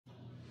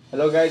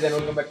Hello guys and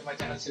welcome back to my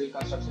channel Civil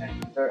Construction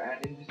and Tutor,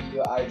 and in this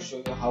video I will show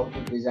you how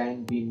to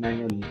design beam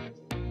manually.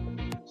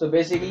 So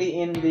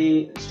basically in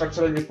the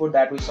structural report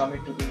that we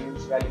submit to the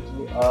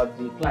municipality or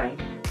the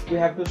client, we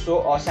have to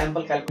show a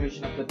sample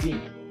calculation of the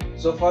beam.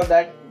 So for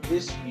that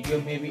this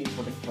video may be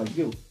important for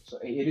you. So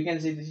here you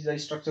can see this is a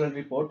structural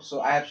report.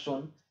 So I have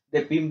shown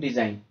the beam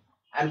design,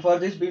 and for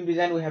this beam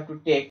design we have to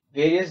take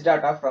various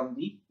data from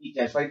the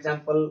ETABS. For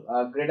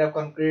example, grade of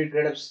concrete,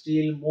 grade of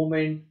steel,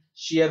 moment,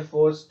 shear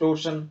force,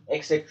 torsion,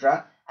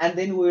 etc. And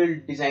then we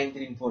will design the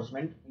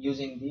reinforcement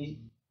using the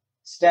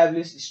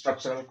established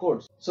structural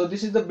codes. So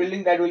this is the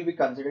building that we will be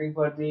considering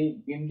for the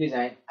beam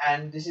design,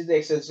 and this is the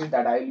Excel sheet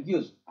that I will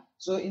use.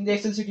 So in the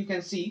Excel sheet you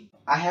can see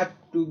I have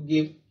to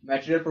give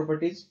material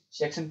properties,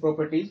 section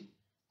properties,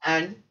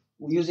 and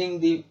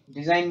using the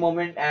design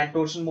moment and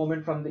torsion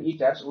moment from the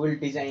ETABS we will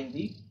design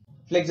the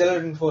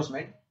flexural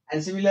reinforcement,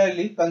 and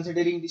similarly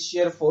considering the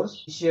shear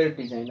force, shear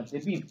design of the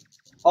beam.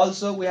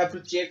 Also we have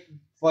to check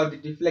for the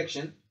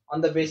deflection on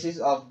the basis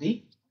of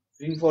the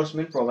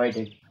reinforcement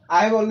provided.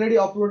 I have already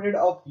uploaded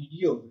a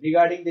video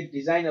regarding the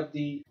design of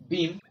the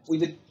beam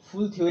with the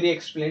full theory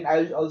explained.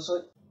 I will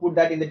also put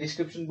that in the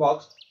description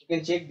box. You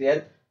can check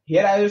there.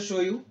 Here I will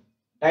show you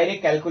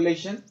direct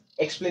calculation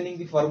explaining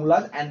the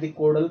formulas and the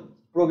codal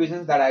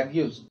provisions that I have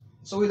used.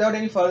 So without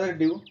any further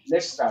ado,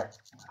 let's start.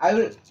 I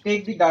will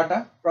take the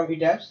data from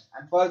ETABS,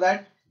 and for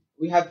that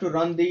we have to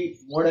run the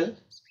model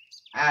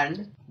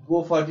and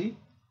go for the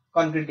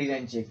concrete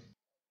design check.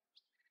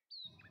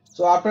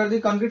 So after the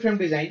concrete frame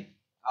design,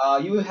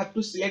 you have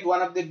to select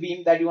one of the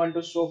beam that you want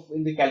to show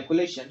in the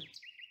calculation.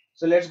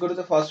 So let's go to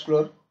the first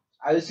floor.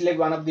 I will select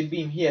one of the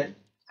beam here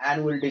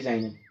and we'll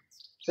design it.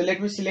 So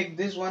let me select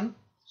this one.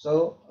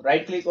 So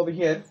right click over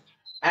here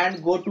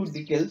and go to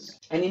details,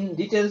 and in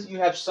details you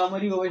have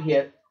summary over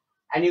here,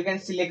 and you can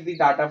select the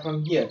data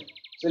from here.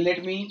 So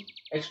let me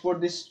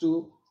export this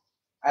to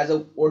as a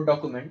Word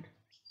document.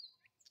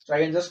 So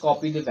I can just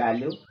copy the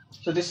value.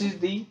 So this is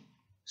the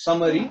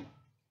summary.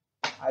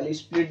 I'll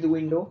split the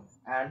window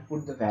and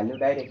put the value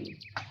directly.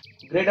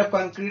 Grade of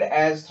concrete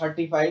as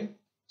 35,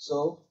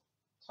 so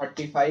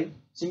 35.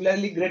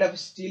 Similarly, grade of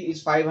steel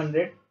is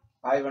 500,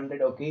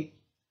 okay.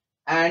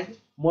 And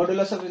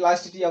modulus of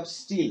elasticity of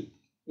steel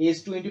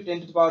is 2 into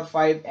 10 to the power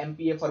 5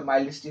 MPa for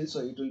mild steel, so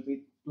it will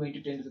be 2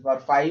 into 10 to the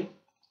power 5.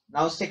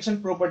 Now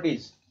section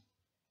properties.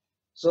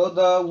 So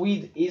the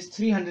width is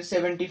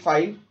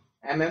 375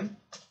 mm.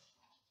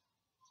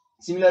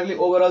 Similarly,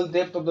 overall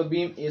depth of the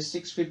beam is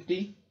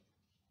 650.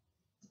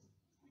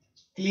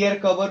 Clear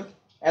cover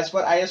as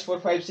per IS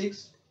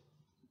 456.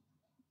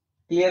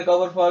 Clear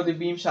cover for the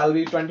beam shall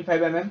be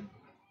 25 mm.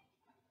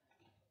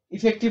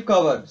 Effective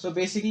cover. So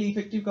basically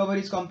effective cover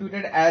is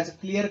computed as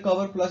clear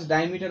cover plus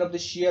diameter of the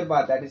shear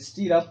bar, that is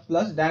stirrup,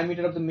 plus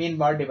diameter of the main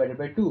bar divided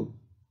by 2.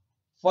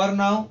 For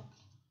now,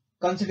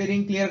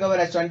 considering clear cover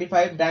as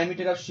 25,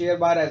 diameter of shear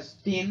bar as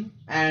 10,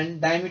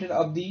 and diameter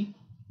of the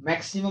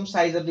maximum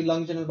size of the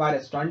longitudinal bar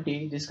as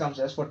 20, this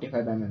comes as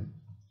 45 mm.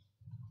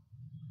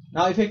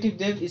 Now effective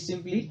depth is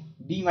simply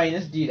d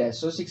minus d dash,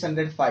 so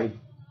 605.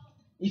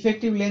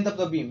 Effective length of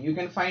the beam, you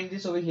can find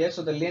this over here.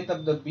 So the length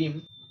of the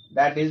beam,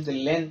 that is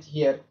the length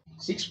here,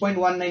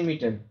 6.19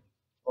 meter.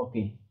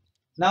 Okay.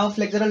 Now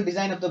flexural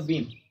design of the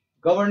beam,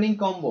 governing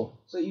combo.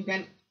 So you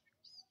can,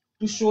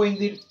 to show in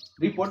the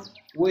report,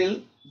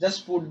 we'll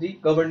just put the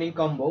governing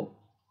combo.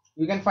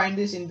 You can find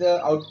this in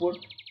the output.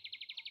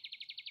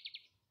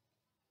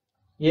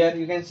 Here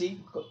you can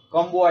see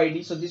combo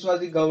ID. So this was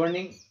the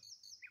governing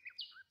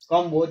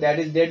combo, that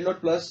is dead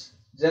load plus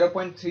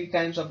 0.3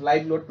 times of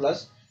live load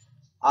plus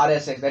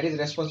RSX, that is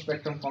response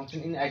spectrum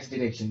function in X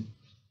direction.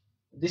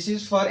 This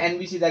is for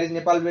NBC, that is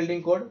Nepal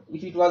building code.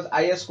 If it was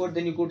IS code,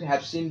 then you could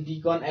have seen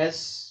Decon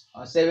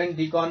S7,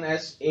 Decon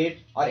S8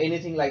 or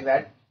anything like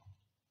that.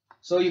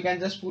 So you can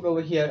just put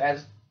over here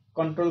as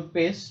control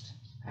paste,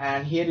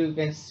 and here you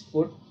can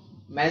put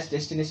match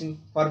destination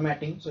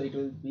formatting, so it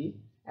will be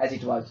as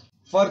it was.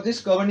 For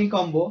this governing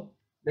combo,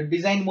 the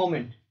design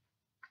moment,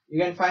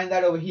 you can find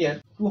that over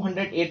here,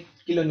 208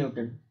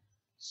 kilonewton.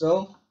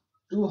 So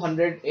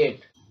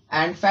 208,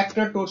 and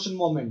factor torsion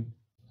moment,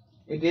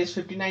 it is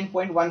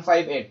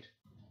 59.158.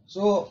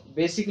 So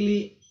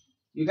basically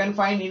you can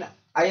find in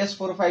IS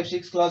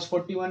 456 clause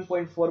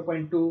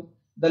 41.4.2,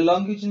 the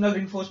longitudinal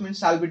reinforcement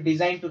shall be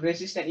designed to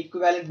resist an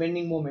equivalent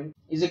bending moment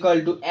is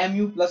equal to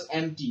mu plus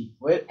mt,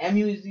 where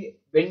mu is the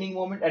bending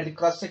moment at the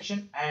cross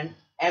section and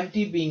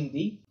mt being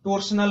the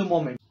torsional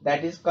moment,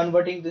 that is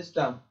converting this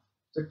term.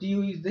 So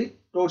tu is the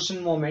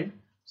torsion moment.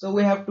 So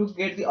we have to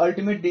get the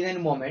ultimate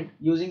design moment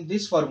using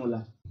this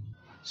formula.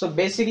 So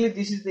basically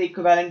this is the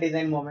equivalent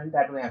design moment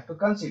that we have to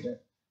consider.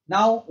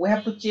 Now we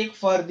have to check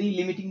for the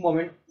limiting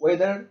moment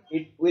whether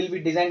it will be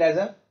designed as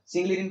a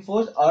singly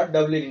reinforced or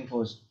doubly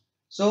reinforced.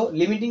 So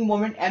limiting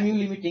moment mu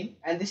limiting,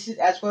 and this is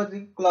as per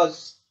the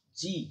clause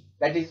G,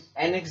 that is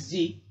Annex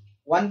G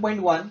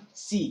 1.1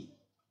 C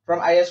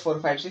from IS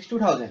 456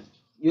 2000,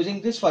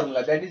 using this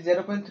formula, that is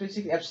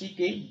 0.36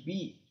 FCK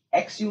B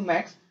XU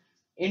max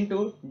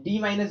into D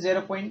minus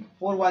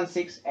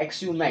 0.416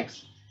 XU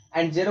max.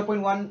 and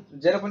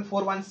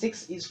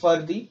 0.416 is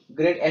for the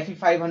grade FE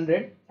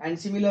 500, and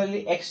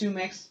similarly XU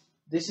max,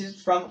 this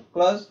is from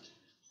clause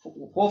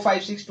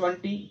 456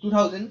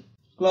 2000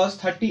 clause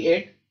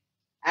 38,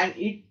 and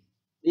it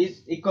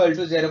is equal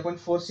to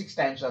 0.46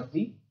 times of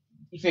the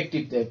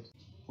effective depth.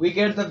 We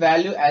get the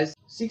value as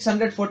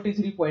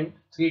 643.32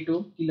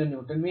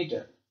 kilonewton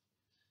meter.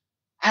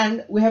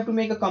 And we have to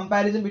make a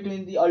comparison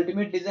between the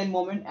ultimate design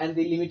moment and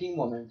the limiting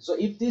moment. So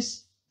if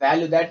this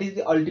value, that is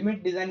the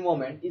ultimate design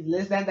moment, is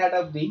less than that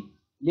of the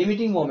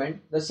limiting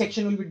moment, the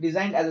section will be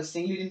designed as a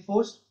singly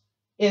reinforced,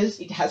 else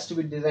it has to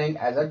be designed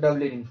as a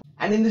doubly reinforced.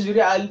 And in this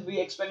video I'll be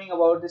explaining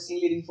about the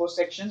singly reinforced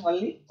section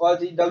only. For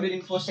the doubly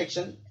reinforced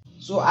section,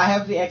 so I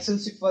have the Excel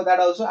sheet for that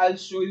also. I'll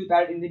show you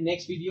that in the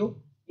next video.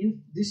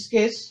 In this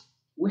case,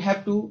 we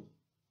have to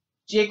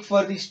check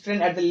for the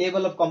strain at the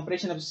level of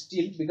compression of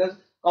steel, because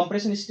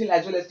compression steel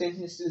as well as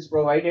tension steel is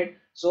provided,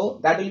 so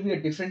that will be a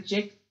different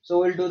check. So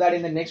we'll do that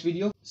in the next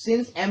video.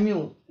 Since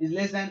mu is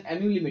less than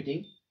mu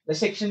limiting, the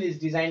section is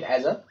designed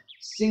as a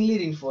singly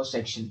reinforced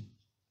section.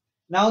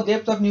 Now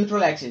depth of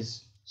neutral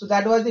axis, so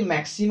that was the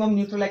maximum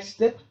neutral axis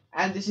depth,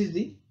 and this is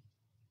the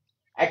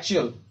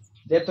actual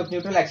depth of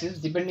neutral axis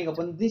depending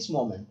upon this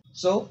moment.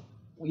 So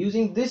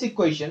using this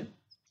equation,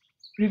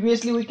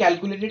 previously we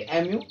calculated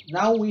mu,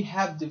 now we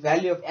have the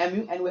value of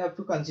mu and we have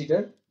to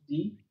consider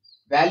the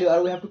value,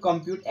 or we have to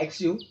compute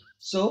xu.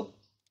 So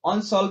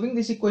on solving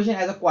this equation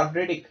as a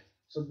quadratic,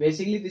 so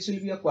basically this will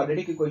be a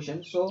quadratic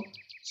equation, so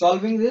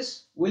solving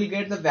this we'll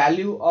get the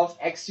value of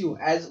xu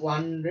as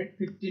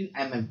 115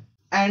 mm,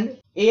 and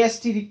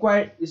AST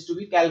required is to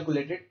be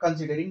calculated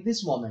considering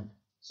this moment.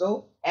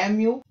 So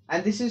mu,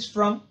 and this is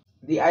from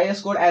the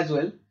IS code as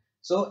well,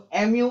 so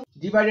mu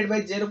divided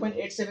by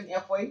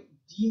 0.87 fy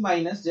d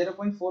minus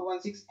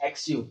 0.416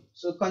 xu.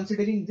 So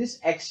considering this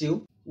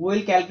xu, we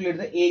will calculate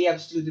the area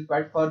of steel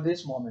required for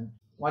this moment,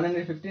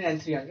 115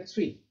 and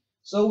 303.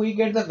 So we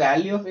get the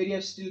value of area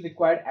of steel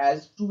required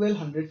as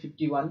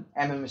 1251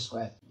 mm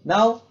square.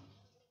 Now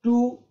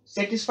to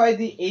satisfy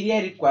the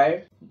area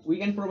required, we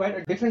can provide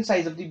a different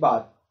size of the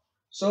bar.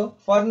 So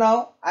for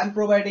now I am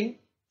providing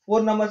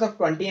 4 numbers of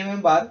 20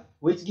 mm bar,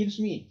 which gives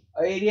me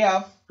an area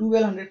of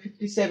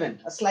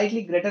 1257, a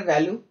slightly greater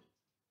value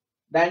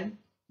than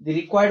the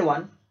required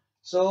one.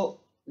 So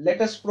let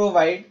us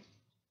provide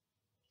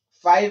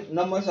 5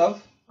 numbers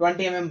of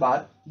 20 mm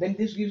bar, then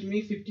this gives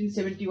me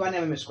 1571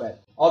 mm square.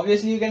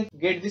 Obviously you can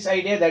get this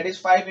idea, that is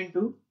 5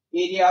 into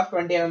area of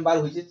 20 mm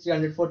bar, which is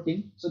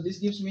 314. So this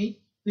gives me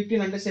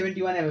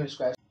 1571 mm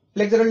square.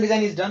 Flexural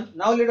design is done.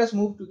 Now let us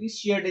move to the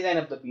shear design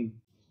of the beam.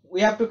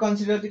 We have to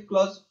consider the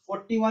clause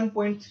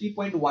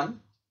 41.3.1,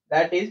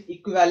 that is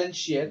equivalent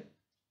shear.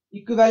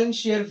 Equivalent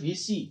shear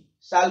VC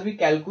shall be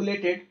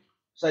calculated,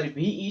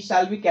 VE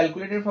shall be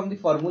calculated from the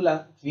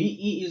formula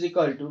VE is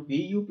equal to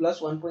VU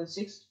plus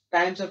 1.6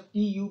 times of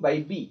TU by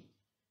B.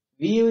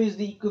 VU is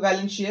the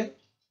equivalent shear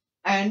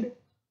and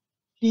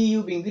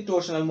TU being the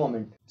torsional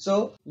moment.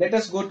 So let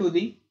us go to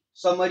the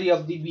summary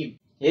of the beam.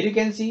 Here you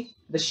can see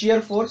the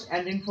shear force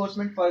and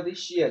reinforcement for the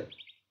shear.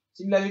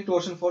 Similarly,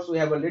 torsion force we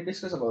have already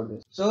discussed about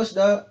this. So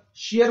the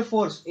shear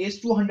force is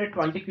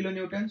 220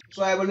 kilonewtons.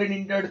 So I have already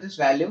entered this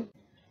value.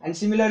 And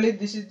similarly,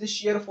 this is the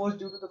shear force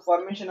due to the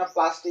formation of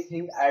plastic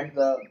ring at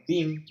the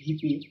beam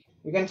VP.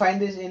 You can find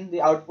this in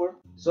the output.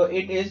 So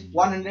it is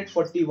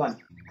 141.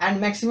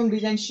 And maximum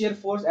design shear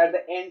force at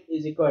the end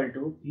is equal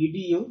to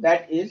VDU,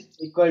 that is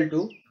equal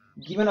to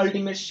given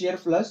ultimate shear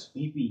plus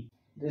VP.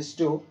 This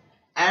two.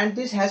 And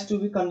this has to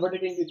be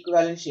converted into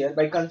equivalent shear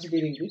by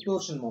considering the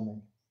torsion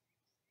moment.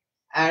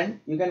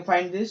 And you can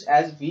find this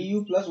as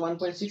VU plus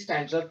 1.6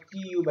 times of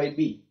TU by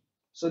B.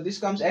 So this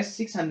comes as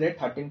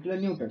 613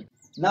 kilonewton.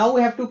 Now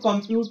we have to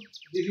compute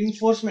the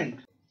reinforcement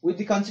with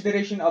the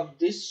consideration of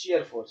this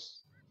shear force.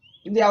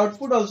 In the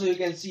output also you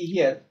can see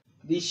here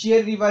the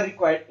shear rebar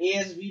required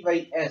ASB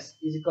by S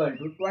is equal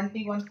to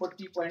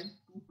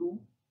 2140.22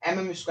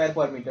 mm square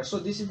per meter. So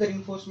this is the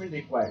reinforcement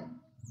required.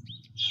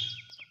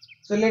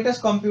 So let us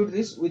compute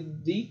this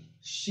with the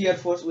shear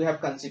force we have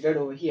considered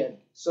over here.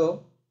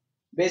 So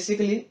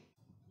basically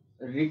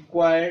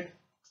required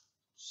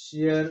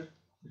shear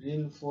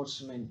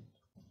reinforcement.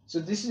 So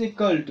this is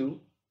equal to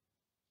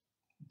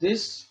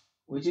this,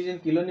 which is in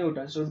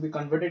kilonewton, so it will be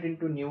converted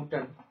into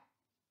Newton,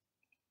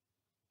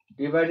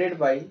 divided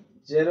by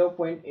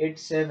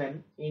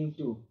 0.87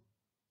 into.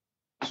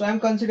 So I am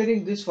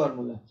considering this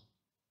formula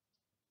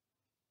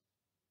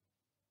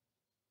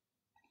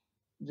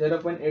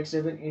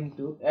 0.87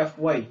 into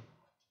Fy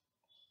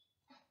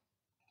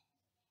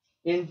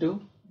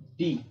into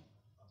D.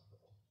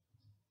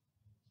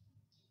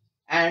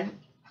 And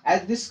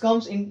as this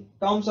comes in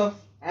terms of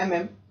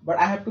mm, but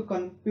I have to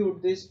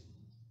compute this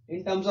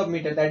in terms of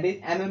meter, that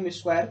is mm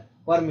square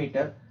per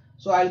meter.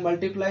 So I'll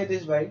multiply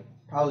this by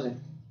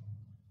 1000.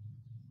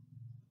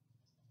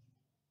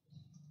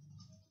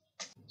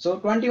 So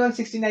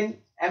 2169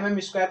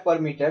 mm square per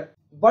meter,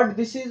 but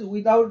this is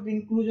without the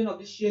inclusion of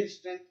the shear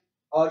strength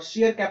or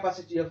shear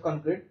capacity of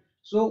concrete.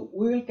 So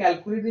we will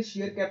calculate the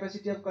shear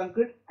capacity of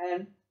concrete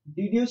and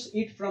deduce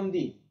it from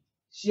the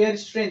shear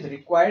strength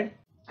required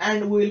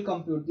and we will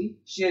compute the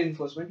shear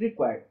reinforcement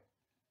required.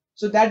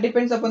 So that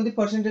depends upon the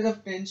percentage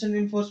of tension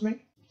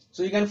reinforcement.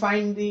 So you can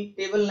find the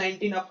table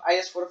 19 of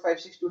IS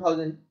 456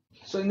 2000.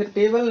 So in the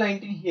table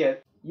 19 here,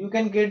 you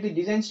can get the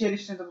design shear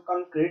strength of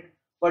concrete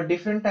for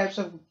different types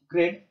of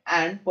grade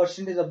and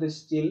percentage of the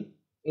steel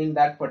in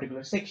that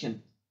particular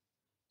section.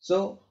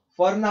 So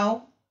for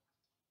now,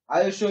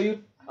 I will show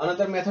you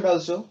another method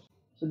also.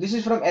 So this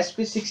is from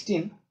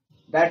SP16,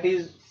 that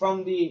is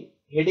from the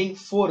heading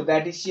 4,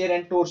 that is shear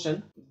and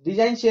torsion.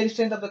 Design shear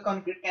strength of the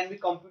concrete can be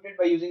computed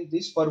by using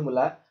this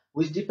formula,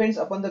 which depends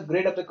upon the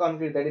grade of the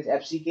concrete, that is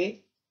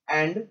FCK,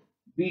 and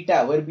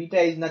beta, where beta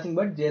is nothing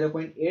but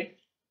 0.8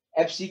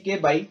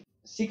 FCK by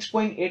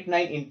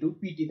 6.89 into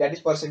PT, that is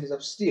percentage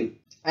of steel.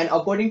 And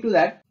according to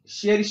that,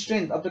 shear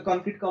strength of the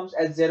concrete comes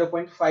as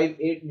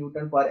 0.58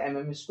 Newton per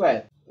mm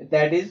square.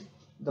 That is,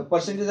 the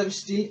percentage of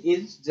steel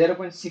is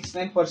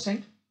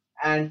 0.69%,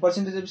 and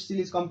percentage of steel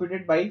is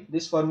computed by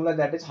this formula,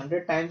 that is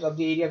 100 times of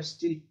the area of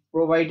steel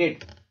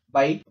provided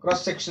by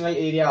cross-sectional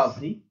area of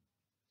the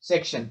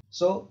section.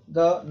 So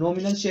the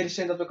nominal shear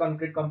strength of the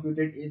concrete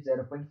computed is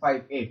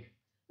 0.58.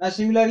 Now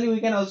similarly,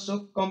 we can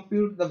also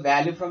compute the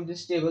value from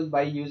this table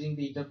by using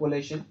the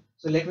interpolation.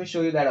 So let me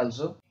show you that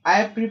also. I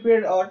have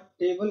prepared a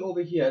table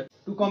over here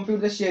to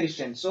compute the shear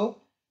strength.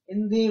 So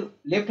in the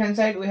left hand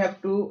side, we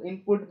have to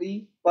input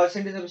the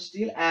percentage of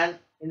steel, and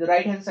in the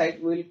right hand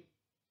side, we will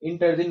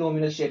enter the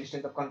nominal shear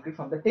strength of concrete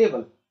from the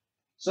table.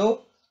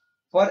 So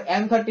for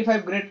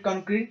M35 grade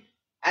concrete,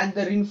 and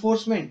the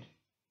reinforcement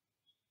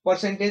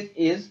percentage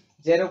is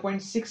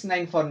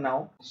 0.69 for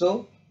now.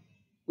 So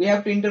we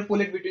have to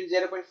interpolate between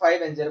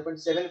 0.5 and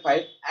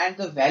 0.75, and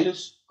the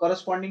values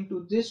corresponding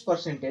to this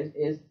percentage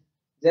is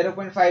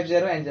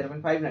 0.50 and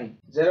 0.59.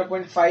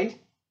 0.5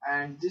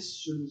 and this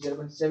should be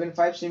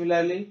 0.75.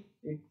 Similarly,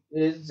 it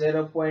is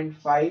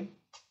 0.5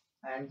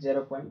 and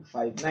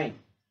 0.59,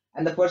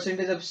 and the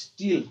percentage of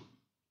steel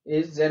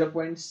is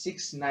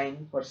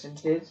 0.69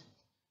 percentage.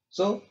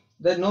 So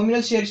the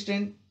nominal shear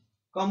strength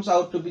comes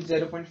out to be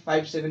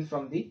 0.57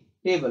 from the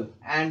table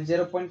and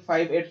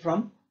 0.58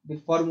 from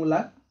the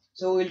formula.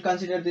 So we will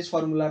consider this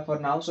formula for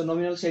now. So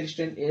nominal shear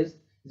strength is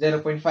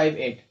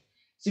 0.58.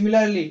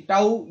 Similarly,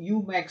 tau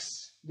u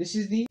max, this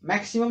is the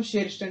maximum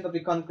shear strength of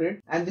the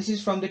concrete, and this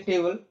is from the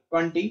table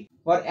 20.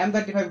 For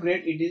M35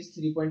 grade, it is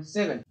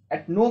 3.7.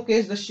 At no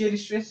case the shear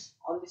stress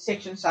on the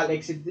section shall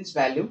exceed this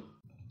value.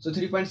 So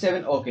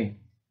 3.7, okay.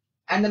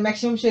 And the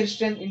maximum shear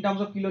strength in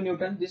terms of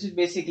kilonewton, this is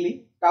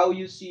basically tau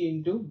uc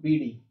into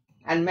BD,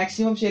 and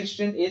maximum shear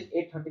strength is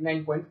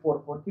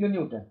 839.44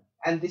 kilonewton,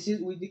 and this is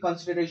with the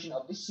consideration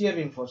of the shear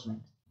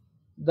reinforcement.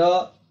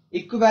 The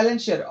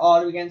equivalent shear,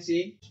 or we can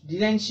say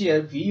design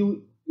shear,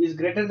 Vu is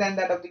greater than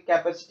that of the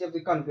capacity of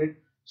the concrete,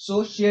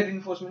 so shear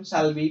reinforcement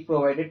shall be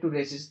provided to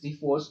resist the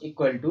force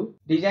equal to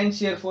design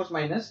shear force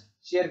minus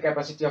shear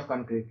capacity of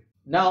concrete.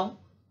 Now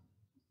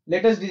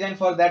let us design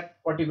for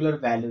that particular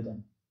value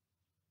then.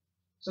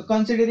 So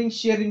considering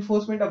shear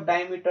reinforcement of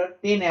diameter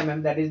 10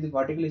 mm, that is the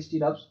vertical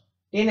stirrups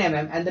 10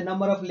 mm, and the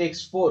number of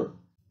legs 4,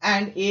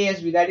 and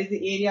ASB, that is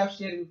the area of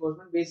shear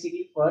reinforcement,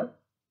 basically for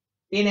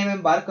 10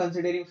 mm bar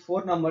considering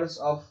 4 numbers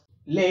of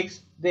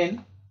legs,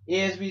 then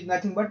ASB is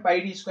nothing but pi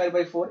d square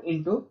by 4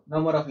 into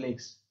number of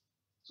legs.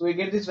 So we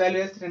get this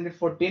value as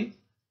 314.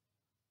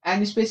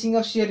 And the spacing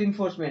of shear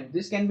reinforcement,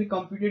 this can be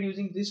computed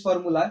using this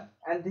formula,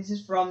 and this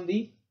is from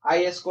the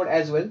IS code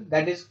as well,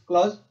 that is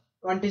clause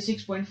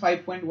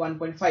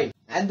 26.5.1.5,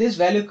 and this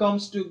value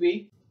comes to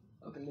be,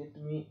 okay, let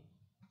me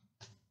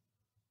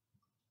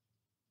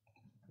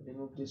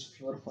remove this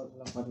floor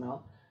formula for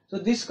now. So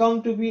this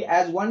come to be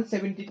as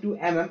 172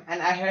 mm,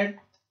 and I had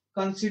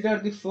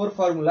considered the floor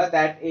formula,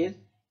 that is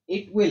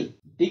it will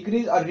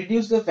decrease or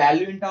reduce the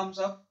value in terms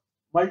of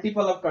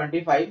multiple of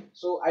 25.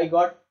 So I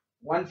got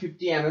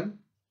 150 mm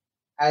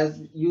as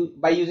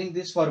by using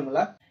this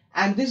formula,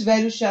 and this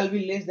value shall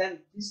be less than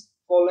this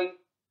following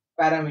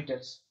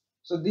parameters.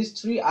 So these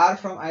three are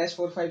from IS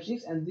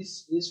 456, and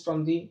this is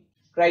from the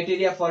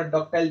criteria for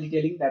ductile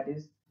detailing, that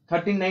is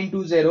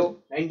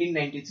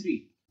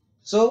 13920/1993.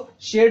 So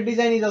shear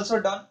design is also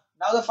done.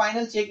 Now the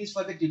final check is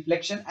for the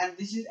deflection, and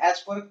this is as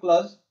per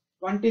clause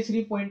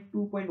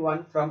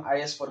 23.2.1 from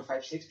IS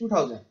 456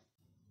 2000.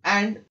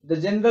 And the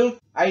general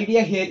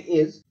idea here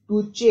is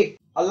to check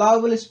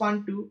allowable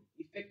span to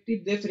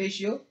effective depth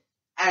ratio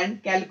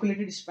and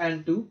calculated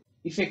span to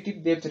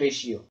effective depth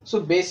ratio.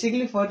 So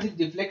basically for the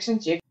deflection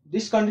check,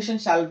 this condition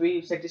shall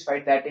be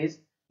satisfied, that is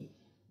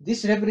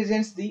this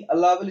represents the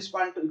allowable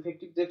span to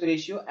effective depth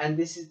ratio, and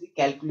this is the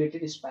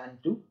calculated span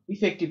to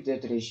effective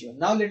depth ratio.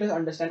 Now let us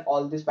understand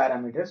all these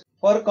parameters.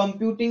 For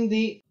computing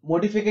the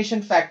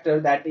modification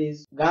factor, that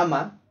is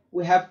gamma,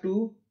 we have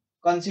to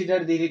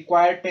consider the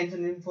required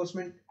tension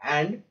reinforcement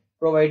and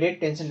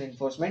provided tension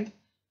reinforcement.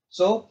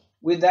 So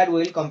with that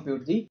we will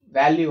compute the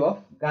value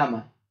of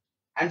gamma.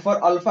 And for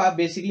alpha,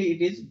 basically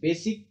it is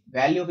basic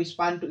value of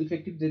span to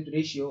effective depth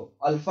ratio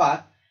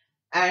alpha,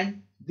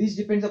 and this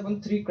depends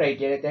upon three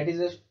criteria, that is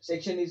the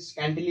section is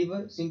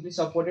cantilever, simply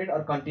supported,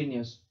 or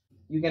continuous.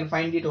 You can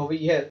find it over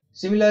here.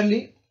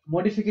 Similarly,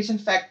 modification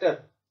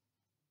factor,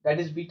 that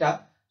is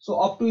beta. So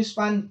up to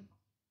span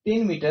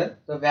 10 meter,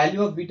 the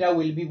value of beta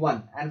will be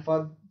 1, and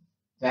for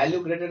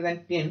value greater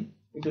than 10,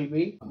 it will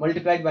be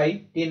multiplied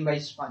by 10 by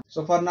span.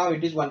 So for now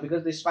it is 1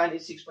 because the span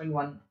is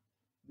 6.1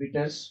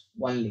 meters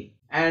only.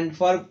 And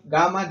for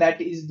gamma,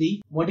 that is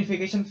the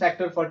modification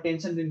factor for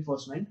tension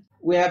reinforcement,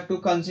 we have to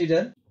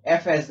consider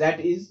Fs, that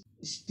is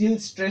steel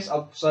stress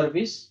of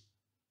service,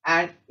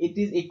 and it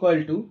is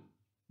equal to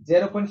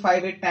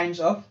 0.58 times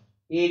of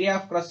area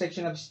of cross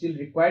section of steel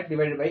required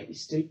divided by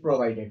steel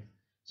provided.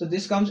 So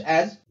this comes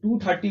as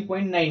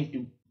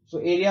 230.92. So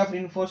area of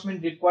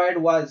reinforcement required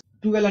was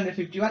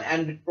 1251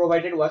 and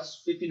provided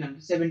was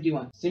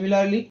 1571.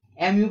 Similarly,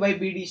 mu by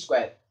bd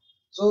square.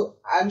 So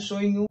I am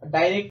showing you a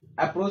direct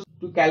approach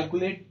to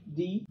calculate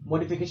the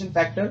modification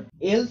factor.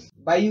 Else,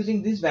 by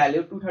using this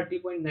value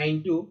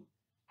 230.92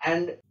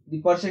 and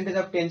the percentage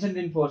of tension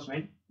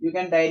reinforcement, you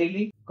can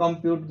directly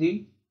compute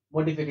the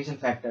modification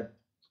factor.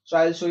 So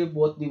I will show you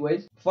both the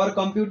ways. For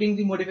computing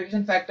the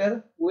modification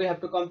factor, we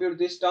have to compute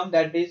this term,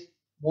 that is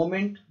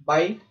moment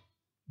by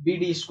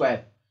bd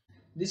square.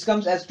 This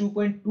comes as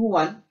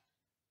 2.21,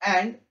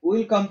 and we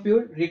will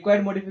compute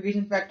required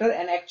modification factor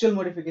and actual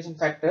modification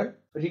factor.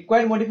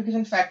 Required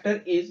modification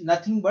factor is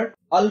nothing but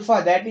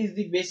alpha, that is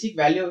the basic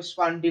value of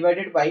span,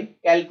 divided by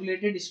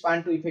calculated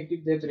span to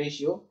effective depth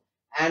ratio,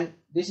 and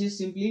this is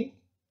simply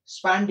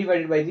span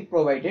divided by the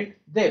provided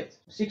depth,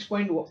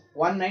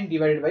 6.19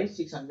 divided by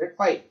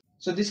 605.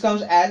 So this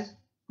comes as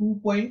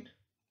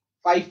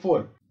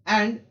 2.54,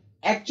 and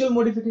actual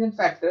modification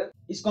factor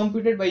is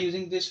computed by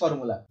using this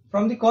formula.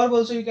 From the curve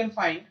also you can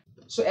find,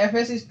 so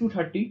Fs is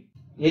 230.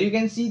 Here you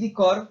can see the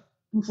curve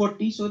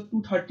 240, so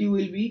 230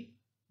 will be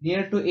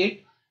near to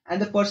 8,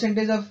 and the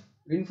percentage of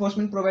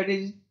reinforcement provided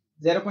is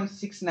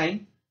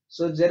 0.69,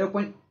 so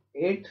 0.8,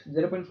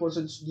 0.4,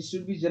 so this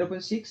should be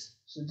 0.6,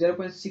 so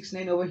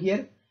 0.69 over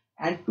here,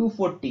 and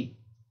 240,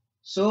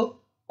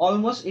 so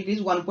almost it is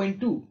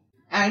 1.2,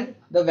 and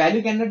the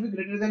value cannot be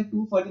greater than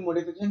 2 for the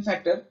modification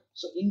factor.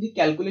 So in the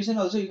calculation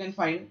also you can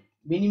find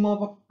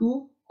minimum of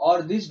 2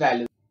 or this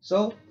value.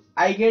 So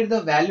I get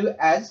the value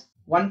as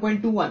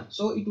 1.21,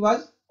 so it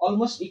was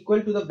almost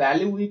equal to the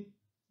value we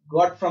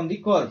got from the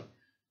curve.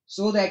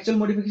 So the actual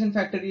modification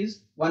factor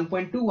is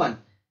 1.21.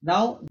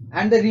 Now,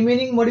 and the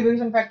remaining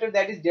modification factor,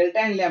 that is delta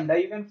and lambda,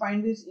 you can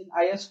find this in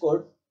IS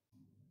code.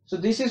 So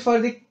this is for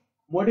the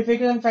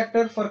modification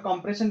factor for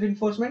compression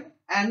reinforcement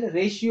and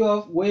ratio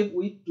of wave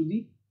width to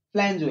the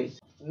flange width.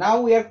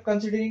 Now we are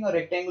considering a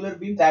rectangular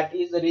beam, that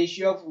is the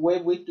ratio of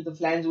wave width to the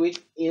flange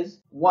width is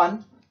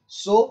 1,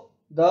 so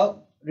the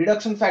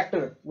reduction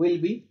factor will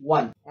be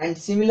 1. And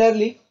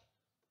similarly,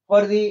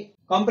 for the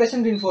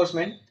compression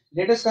reinforcement,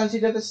 let us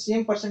consider the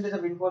same percentage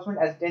of reinforcement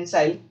as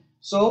tensile.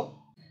 So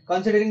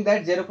considering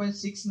that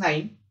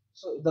 0.69,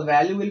 so the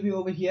value will be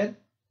over here,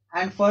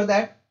 and for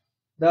that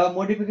the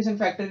modification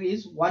factor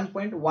is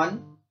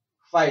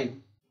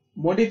 1.15.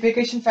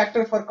 Modification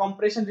factor for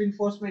compression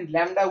reinforcement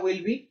lambda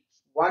will be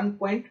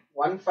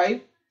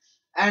 1.15,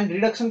 and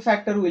reduction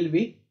factor will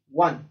be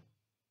 1,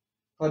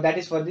 for that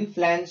is for the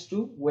flange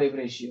to wave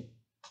ratio.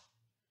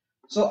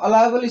 So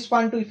allowable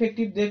span to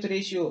effective depth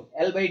ratio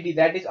L by D,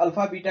 that is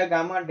alpha, beta,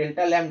 gamma,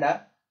 delta,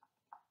 lambda,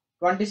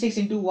 26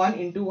 into 1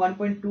 into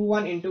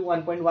 1.21 into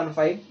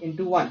 1.15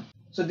 into 1.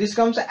 So this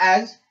comes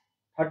as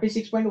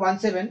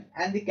 36.17,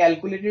 and the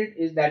calculated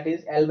is, that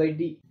is L by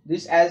D,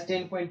 this as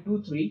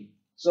 10.23.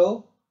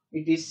 So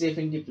it is safe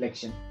in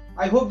deflection.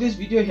 I hope this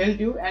video helped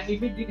you, and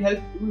if it did help,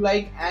 do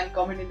like and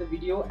comment in the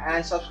video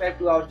and subscribe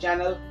to our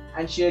channel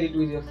and share it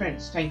with your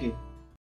friends. Thank you.